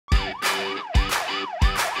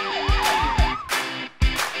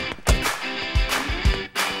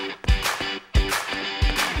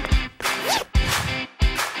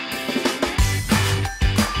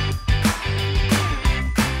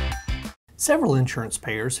Several insurance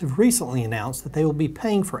payers have recently announced that they will be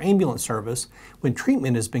paying for ambulance service when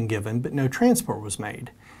treatment has been given but no transport was made.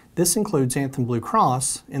 This includes Anthem Blue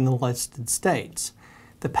Cross in the listed states.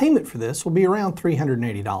 The payment for this will be around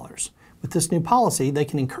 $380. With this new policy, they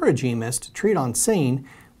can encourage EMS to treat on scene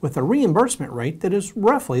with a reimbursement rate that is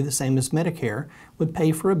roughly the same as Medicare would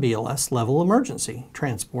pay for a BLS level emergency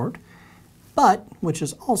transport, but which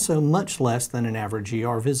is also much less than an average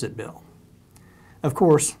ER visit bill. Of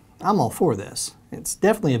course, I'm all for this. It's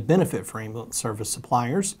definitely a benefit for ambulance service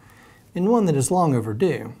suppliers, and one that is long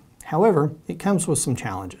overdue. However, it comes with some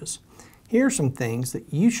challenges. Here are some things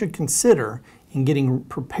that you should consider in getting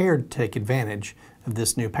prepared to take advantage of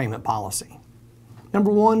this new payment policy.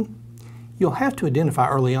 Number one, you'll have to identify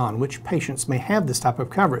early on which patients may have this type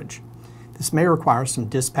of coverage. This may require some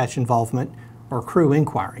dispatch involvement or crew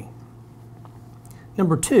inquiry.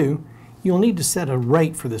 Number two, you'll need to set a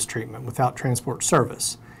rate for this treatment without transport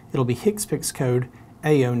service. It'll be HCPCS code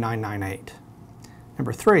A0998.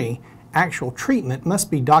 Number three, actual treatment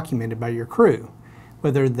must be documented by your crew,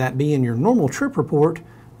 whether that be in your normal trip report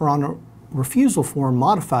or on a refusal form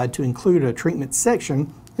modified to include a treatment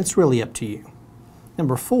section. It's really up to you.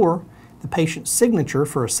 Number four, the patient's signature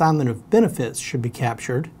for assignment of benefits should be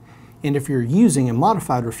captured, and if you're using a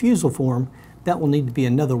modified refusal form, that will need to be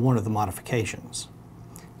another one of the modifications.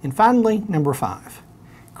 And finally, number five,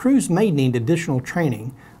 crews may need additional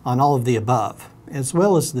training on all of the above, as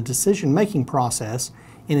well as the decision-making process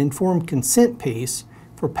and informed consent piece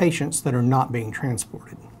for patients that are not being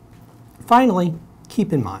transported. Finally,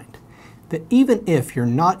 keep in mind that even if you're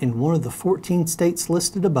not in one of the 14 states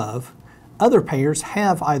listed above, other payers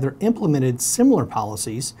have either implemented similar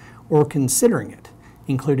policies or are considering it,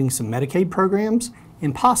 including some Medicaid programs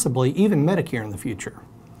and possibly even Medicare in the future.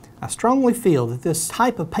 I strongly feel that this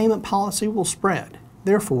type of payment policy will spread.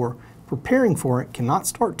 Therefore, preparing for it cannot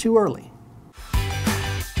start too early.